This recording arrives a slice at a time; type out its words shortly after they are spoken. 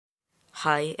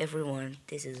Hi everyone,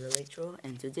 this is Electro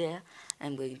and today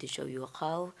I'm going to show you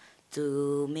how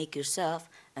to make yourself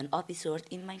an officer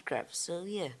in Minecraft. So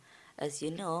yeah, as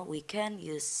you know, we can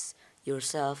use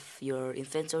yourself, your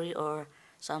inventory or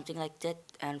something like that,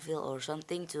 anvil or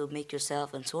something to make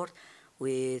yourself a sword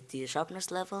with the sharpness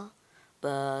level.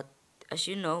 But as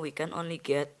you know, we can only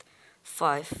get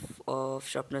 5 of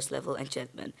sharpness level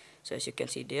enchantment. So as you can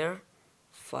see there,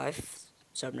 5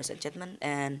 sharpness enchantment.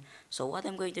 And so what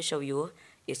I'm going to show you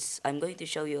is I'm going to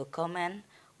show you a command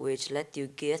which let you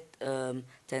get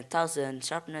 10,000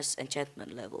 sharpness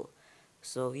enchantment level.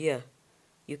 So yeah,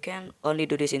 you can only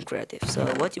do this in creative. So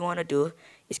what you want to do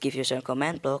is give yourself a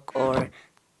command block or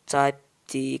type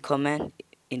the command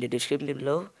in the description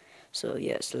below. So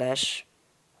yeah, slash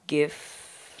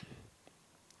give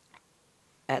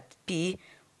at P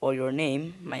or your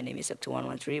name. My name is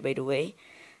up2113 by the way,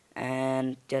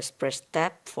 and just press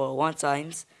tab for 1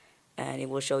 times and it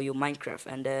will show you Minecraft,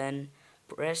 and then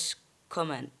press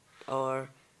command or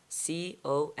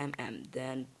COMM,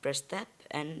 then press tab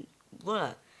and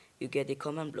voila, you get the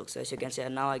command block. So as you can see,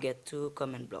 now I get 2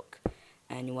 command block,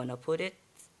 and you want to put it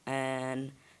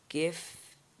and give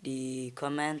the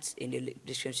comments in the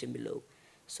description below.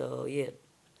 So yeah,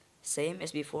 same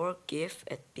as before, give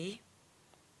at P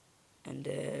and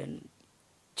then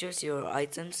choose your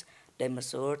items. Diamond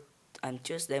sword, I'm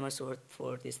choose diamond sword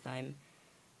for this time,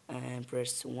 and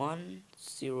press 1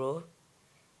 0.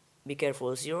 Be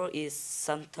careful, 0 is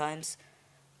sometimes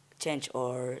change,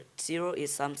 or 0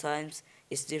 is sometimes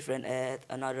it's different at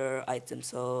another item.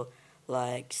 So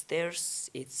like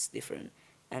stairs, it's different.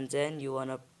 And then you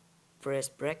wanna press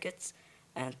brackets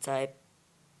and type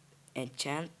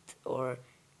enchant or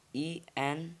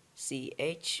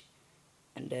ENCH,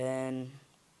 and then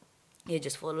yeah,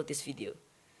 just follow this video.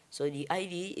 So the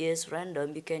ID is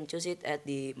random. You can choose it at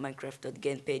the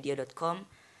minecraft.gamepedia.com.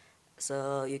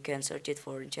 So you can search it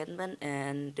for enchantment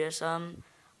and there's some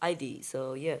ID.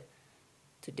 So yeah,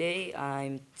 today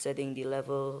I'm setting the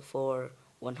level for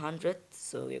 100.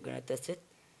 So you're gonna test it.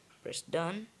 Press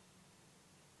done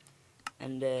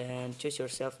and then choose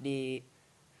yourself the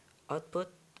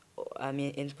output, I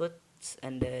mean inputs,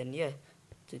 and then yeah,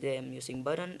 today I'm using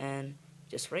button and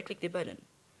just right click the button.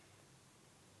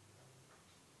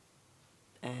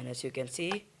 And as you can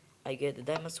see, I get the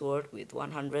diamond sword with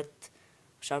 100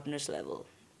 sharpness level.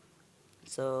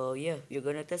 So yeah, you're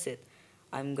gonna test it.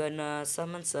 I'm gonna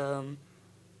summon some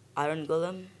iron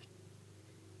golem.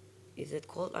 Is it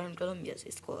called iron golem? Yes,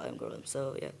 it's called iron golem.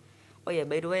 So yeah. Oh yeah,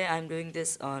 by the way, I'm doing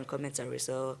this on commentary,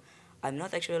 so I'm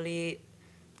not actually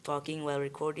talking while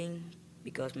recording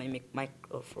because my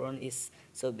microphone is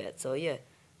so bad. So yeah,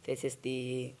 this is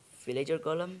the villager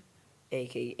golem,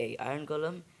 aka iron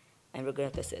golem, and we're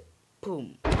gonna test it.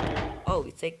 Boom. Oh,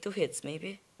 it takes 2 hits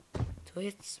maybe. 2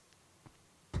 hits.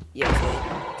 Yeah, so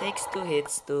it takes 2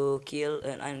 hits to kill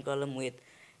an iron golem with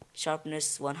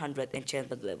sharpness 100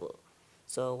 enchantment level.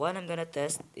 So what I'm gonna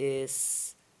test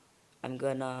is I'm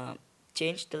gonna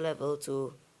change the level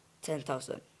to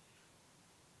 10,000.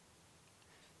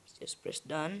 Just press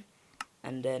done,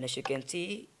 and then as you can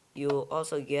see, you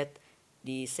also get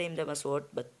the same diamond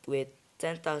sword but with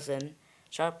 10,000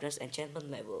 sharpness enchantment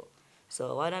level.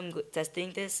 So what I'm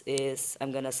testing this is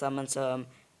I'm gonna summon some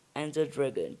Ender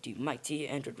Dragon, the mighty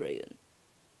Ender Dragon.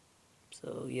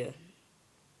 So yeah,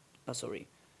 oh sorry,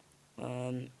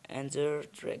 Ender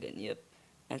Dragon, yep,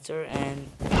 Enter,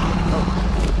 and oh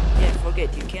yeah,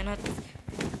 forget, you cannot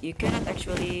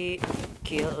actually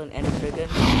kill an Ender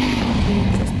Dragon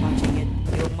with just punching it.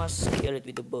 You must kill it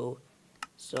with a bow.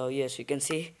 So yes, you can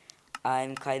see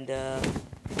I'm kinda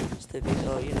stupid,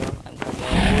 or you know, I'm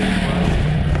kinda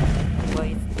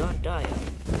why it don't die.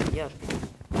 Yeah,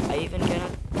 I even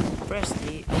cannot press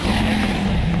the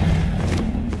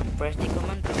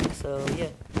command block. So yeah,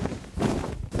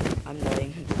 I'm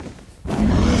dying.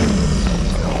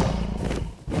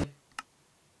 Yeah,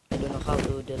 I don't know how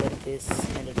to delete this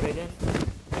Ender Dragon.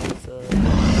 So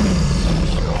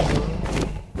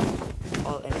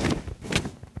all empty.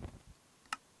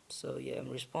 So yeah, I'm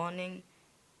respawning,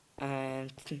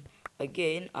 and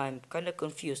again I'm kinda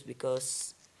confused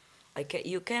because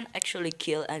you can actually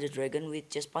kill Ender Dragon with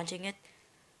just punching it.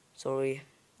 Sorry,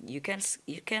 you can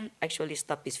actually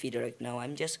stop this video right now.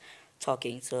 I'm just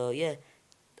talking. So yeah,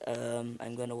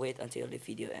 I'm gonna wait until the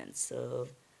video ends. So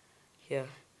yeah,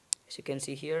 as you can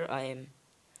see here, I'm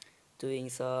doing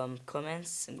some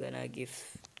comments. I'm gonna give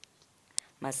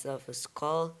myself a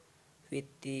skull with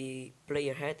the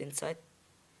player head inside.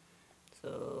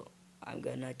 So I'm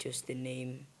gonna choose the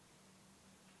name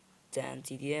Dan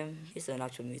TDM. He's an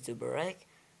actual YouTuber, right?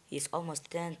 He's almost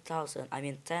 10,000, I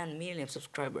mean 10 million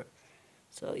subscriber.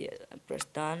 So yeah, I press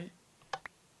done,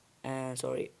 and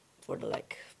sorry for the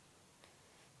lag.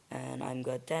 And I'm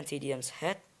got Dan CDM's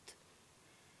head,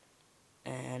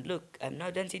 and look, I'm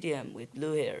now Dan CDM with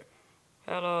blue hair.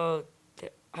 Hello,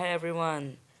 hi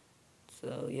everyone.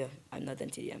 So yeah, I'm not Dan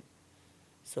CDM.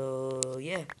 So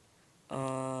yeah,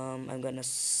 I'm gonna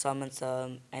summon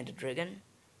some Ender Dragon.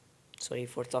 Sorry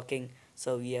for talking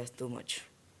so yeah too much.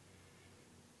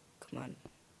 Come on,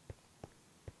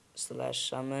 slash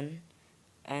summon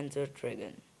Ender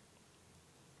Dragon.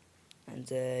 And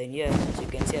then yeah, as you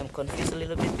can see, I'm confused a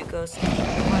little bit because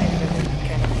my dragon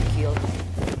cannot be killed.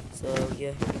 So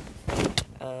yeah,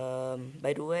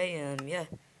 by the way, yeah,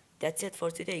 that's it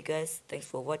for today, guys. Thanks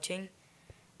for watching.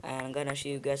 I'm gonna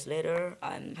see you guys later.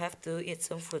 I have to eat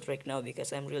some food right now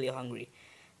because I'm really hungry.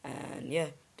 And yeah,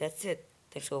 that's it.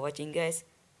 Thanks for watching, guys.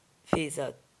 Peace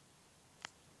out.